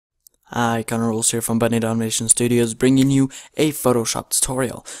Hi, Connor Rules here from Bunny Domination Studios, bringing you a Photoshop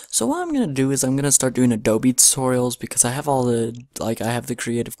tutorial. So what I'm gonna do is I'm gonna start doing Adobe tutorials because I have all the, I have the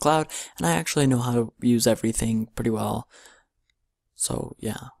Creative Cloud, and I actually know how to use everything pretty well. So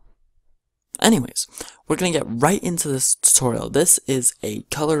yeah. Anyways, we're gonna get right into this tutorial. This is a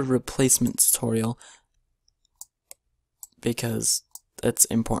color replacement tutorial because it's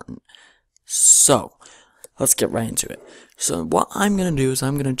important. So let's get right into it. So what I'm going to do is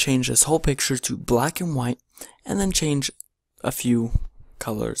I'm going to change this whole picture to black and white and then change a few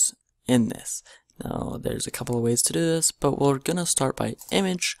colors in this. Now there's a couple of ways to do this, but we're going to start by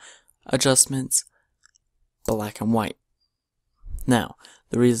image, adjustments, black and white. Now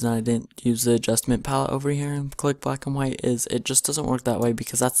the reason I didn't use the adjustment palette over here and click black and white is it just doesn't work that way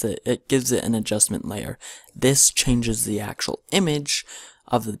because that's it. It gives it an adjustment layer. This changes the actual image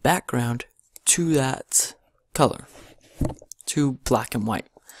of the background to that color, to black and white.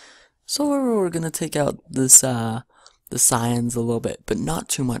 So we're gonna take out this the cyans a little bit, but not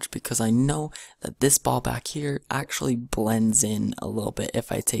too much because I know that this ball back here actually blends in a little bit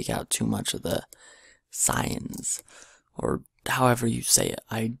if I take out too much of the cyans, or however you say it.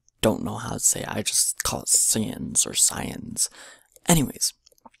 I don't know how to say it. I just call it cyans or cyans. Anyways,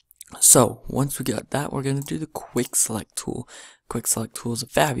 so once we got that, we're gonna do the quick select tool. Quick select tool is a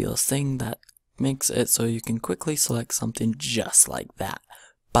fabulous thing that makes it so you can quickly select something just like that.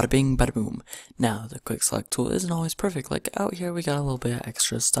 Bada bing, bada boom. Now, the quick select tool isn't always perfect. Like out here, we got a little bit of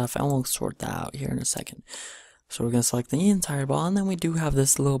extra stuff, and we'll sort that out here in a second. So we're going to select the entire ball, and then we do have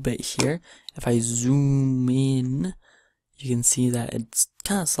this little bit here. If I zoom in, you can see that it's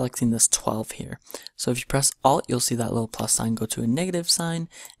kind of selecting this 12 here. So if you press Alt, you'll see that little plus sign go to a negative sign,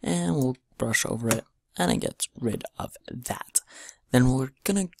 and we'll brush over it, and it gets rid of that. Then we're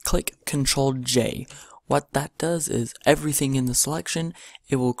gonna click Control J. What that does is everything in the selection,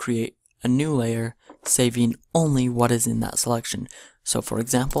 it will create a new layer, saving only what is in that selection. So for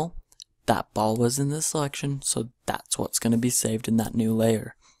example, that ball was in this selection, so that's what's gonna be saved in that new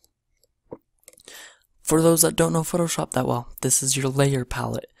layer. For those that don't know Photoshop that well, this is your layer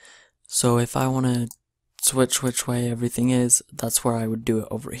palette. So if I wanna switch which way everything is, that's where I would do it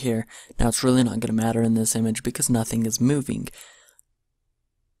over here. Now it's really not gonna matter in this image because nothing is moving.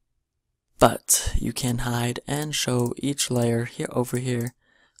 But you can hide and show each layer here over here,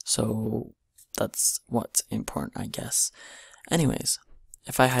 so that's what's important, I guess. Anyways,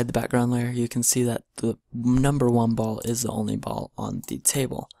 if I hide the background layer, you can see that the number 1 ball is the only ball on the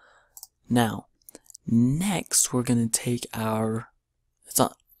table. Now, next we're gonna take our,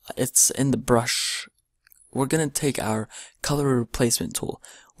 it's in the brush, we're gonna take our color replacement tool,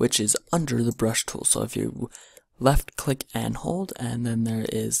 which is under the brush tool. So if you left click and hold, and then there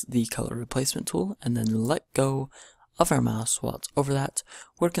is the color replacement tool, and then let go of our mouse while it's over that.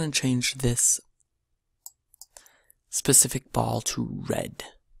 We're going to change this specific ball to red.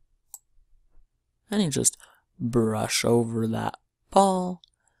 And you just brush over that ball,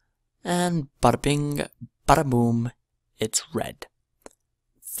 and bada bing, bada boom, it's red.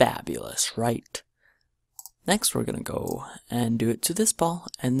 Fabulous, right? Next we're going to go and do it to this ball,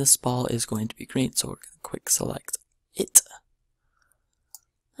 and this ball is going to be green, so we're going to quick select it.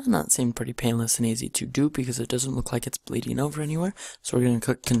 And that seemed pretty painless and easy to do because it doesn't look like it's bleeding over anywhere. So we're going to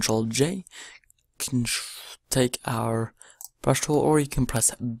click Control J, take our brush tool, or you can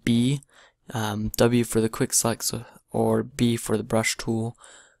press B, W for the quick select, or B for the brush tool.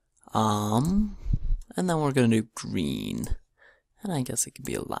 And then we're going to do green. And I guess it could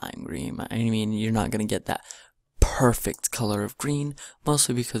be a lime green. I mean, you're not going to get that perfect color of green,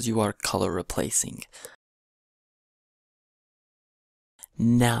 mostly because you are color replacing.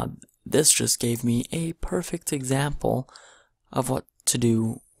 Now, this just gave me a perfect example of what to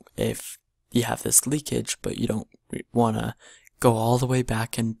do if you have this leakage, but you don't want to go all the way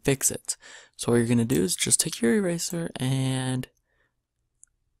back and fix it. So what you're going to do is just take your eraser and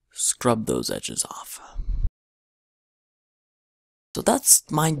scrub those edges off. So that's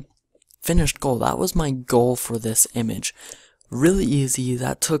my finished goal. That was my goal for this image. Really easy.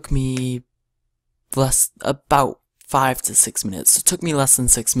 That took me about 5 to 6 minutes. It took me less than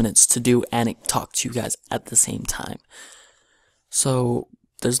 6 minutes to do and talk to you guys at the same time. So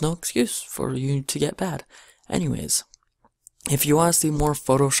there's no excuse for you to get bad. Anyways, if you want to see more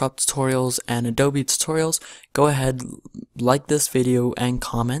Photoshop tutorials and Adobe tutorials, go ahead, like this video and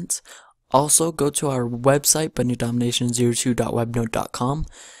comment. Also, go to our website, bunnydomination02.webnode.com.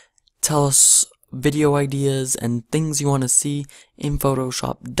 Tell us video ideas and things you want to see in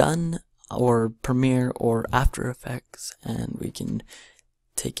Photoshop done, or Premiere, or After Effects, and we can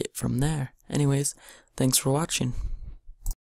take it from there. Anyways, thanks for watching.